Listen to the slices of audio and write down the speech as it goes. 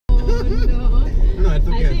no. No, it's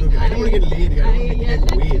okay. It's okay. I don't want to get late. I don't want to yelled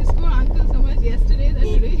get at wait. Cisco uncle so much yesterday that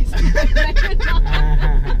today is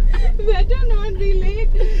better not be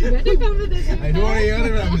late. Better come with the same I don't want to time.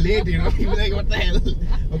 hear it. I'm late. You'll be like, what the hell?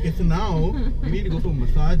 Okay, so now we need to go for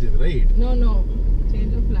massages, right? No.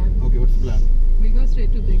 Change of plan. Okay, what's the plan? We go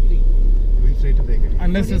straight to bakery. Going straight to bakery.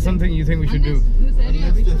 Unless there's something you think we should do. This area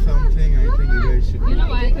Unless we there's should. something I think you guys should do. You know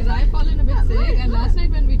why? Because I've fallen a bit sick, and last night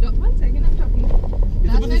when we one second, I'm talking.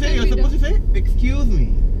 You're supposed to say, excuse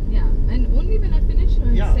me. Yeah, and only when I finish a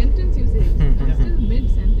Yeah. sentence you say. I'm still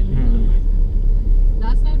mid-sentence.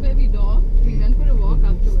 Last night where we docked, we went for a walk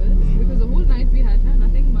afterwards because the whole night we had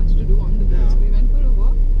nothing much to do on the beach. Yeah. We went for a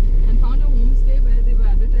walk and found a homestay where they were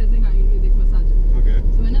advertising Ayurvedic massages. Okay.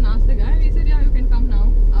 So when I asked the guy, he said, yeah, you can come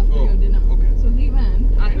now after Oh, your dinner. okay. So he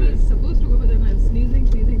went. I was supposed to go, but then I was sneezing,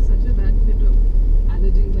 such a bad fit of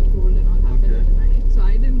allergies and cold and all happened in the night. So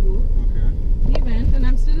I didn't go. Okay. He went and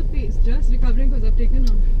I'm still just recovering because I've taken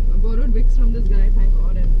borrowed Vicks from this guy, thank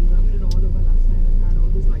God, and rubbed it all over last night and had all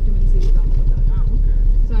this vitamin C now. Okay.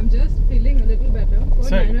 So I'm just feeling a little better.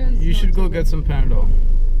 So you should go get some Panadol.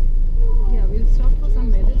 Yeah, we'll stop for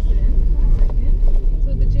some medicine. 1 second.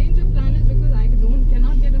 So the change of plan is because I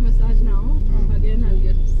cannot get a massage now. Again, I'll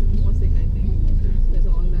get more sick, I think. There's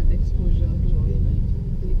all that exposure to all that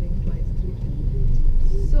breathing twice, 3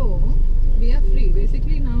 times. So we are free.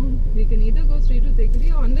 Basically now we can either go straight to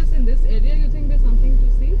Tikri or unless in this area you think there's something to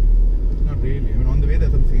see. Not really. I mean, on the way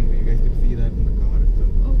there's some scenery. You guys could see that in the car itself.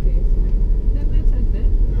 Okay, fine. Then let's head there.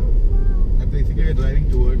 Yeah. That's basically we're driving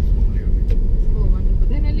towards Mumbai only. Oh, wonderful.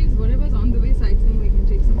 Then at least whatever's on the way sightseeing, we can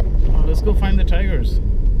take some pictures. Oh, let's go find the tigers.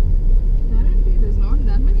 Apparently, there's not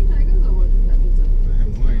that many tigers or what is that? I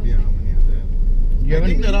have no idea how many are there. You I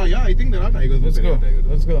think haven't? there are. Yeah, I think there are tigers. Let's go. Tigers.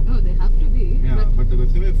 Let's go. Oh, they have to be. Yeah, but the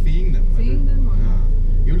question is seeing them. Seeing them or not?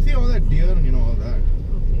 You'll see all that deer and all that.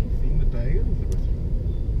 Okay. Seeing the tiger is the question.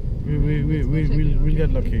 We'll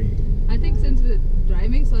get lucky. I think since we're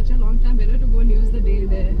driving such a long time, better to go and use the day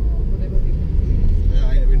there, whatever we can see.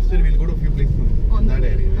 Yeah, instead we'll go to a few places On in the that way.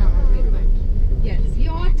 area. Oh, okay, fine. Yes,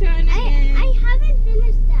 your turn again. I haven't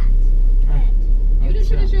finished that yet. You didn't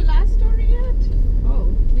finish your last story yet? Oh,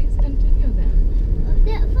 please continue then.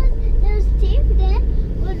 There was tape there,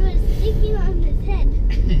 what was sticking on his head.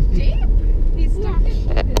 Tape? He's stuck it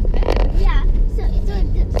with his head. Yeah, so it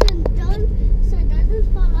doesn't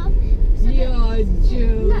fall off. So You're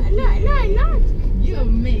joking. No, not. You're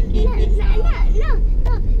making No, this up. no.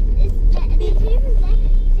 It's the tape is there,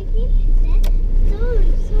 sticking there. So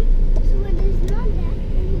when it's not there,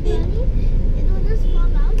 when you're burning, it will just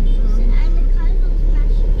fall out. So, and the car will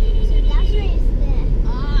smash. So that's why it's there.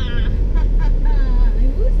 Ah,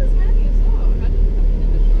 who's this man you saw? How did you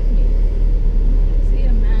never showed me? I see a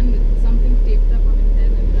man with something taped up on his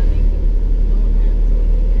head and running with no hands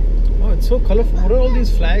holding it. Oh, it's so colorful. What are all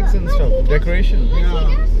these flags and stuff? Decoration.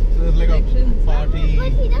 Yeah. So there's like a Elections. party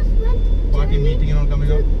But he just went meeting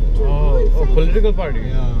coming up. Oh, political party.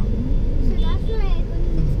 Yeah. So that's why I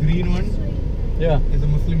couldn't So this green one show you. Yeah. is the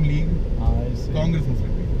Muslim League, I see. Congress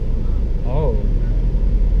Muslim League. Oh.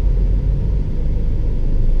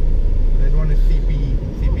 That one is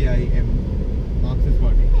CPIM, Marxist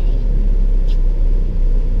Party.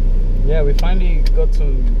 Yeah, we finally got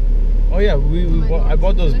some. Oh yeah, I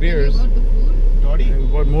bought those beers. About the food. Toddy. We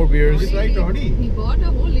bought more beers. Is right, Toddy? He bought a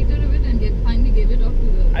whole liter of it and finally gave it off to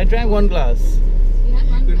the. I drank one glass. He had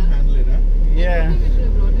You one couldn't glass. handle it, huh? Yeah. I think we should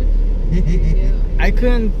have brought it. Yeah. I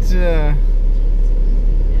couldn't. Yes, that's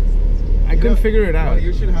true. I couldn't figure it out.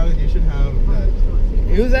 You should have it. You should have that.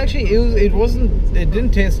 It was actually. It wasn't. It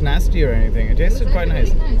didn't taste nasty or anything. It tasted quite nice.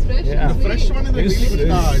 Very nice, fresh. Yeah. and The fresh sweet. one is a It was- really good it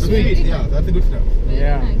was stuff. It's sweet. sweet. Yeah, that's a good stuff. Very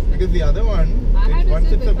Yeah. nice. Because the other one, I had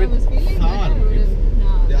once a it's sip a if I bit was feeling sour. better, I would have. Nah,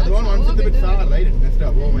 The other that one, once sour it's a bit bitter, sour, right? It's messed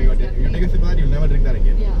up. Oh my god. Exactly. You take a sip of that, you'll never drink that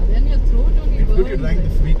again. Yeah, then your throat only It's burns. good you drank the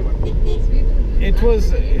sweet one. Sweet is It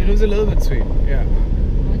was. It was a little bit sweet. Yeah.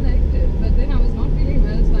 I liked it, but then I was not feeling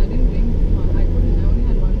well, so I didn't drink. I couldn't. I only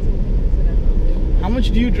had one sip, so I dropped it. How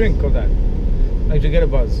much do you drink of that? Like to get a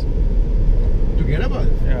buzz? To get a buzz,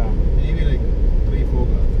 Yeah. maybe like 3-4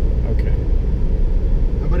 glasses. Okay.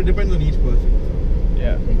 But it depends on each person. So.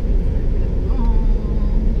 Yeah. Oh,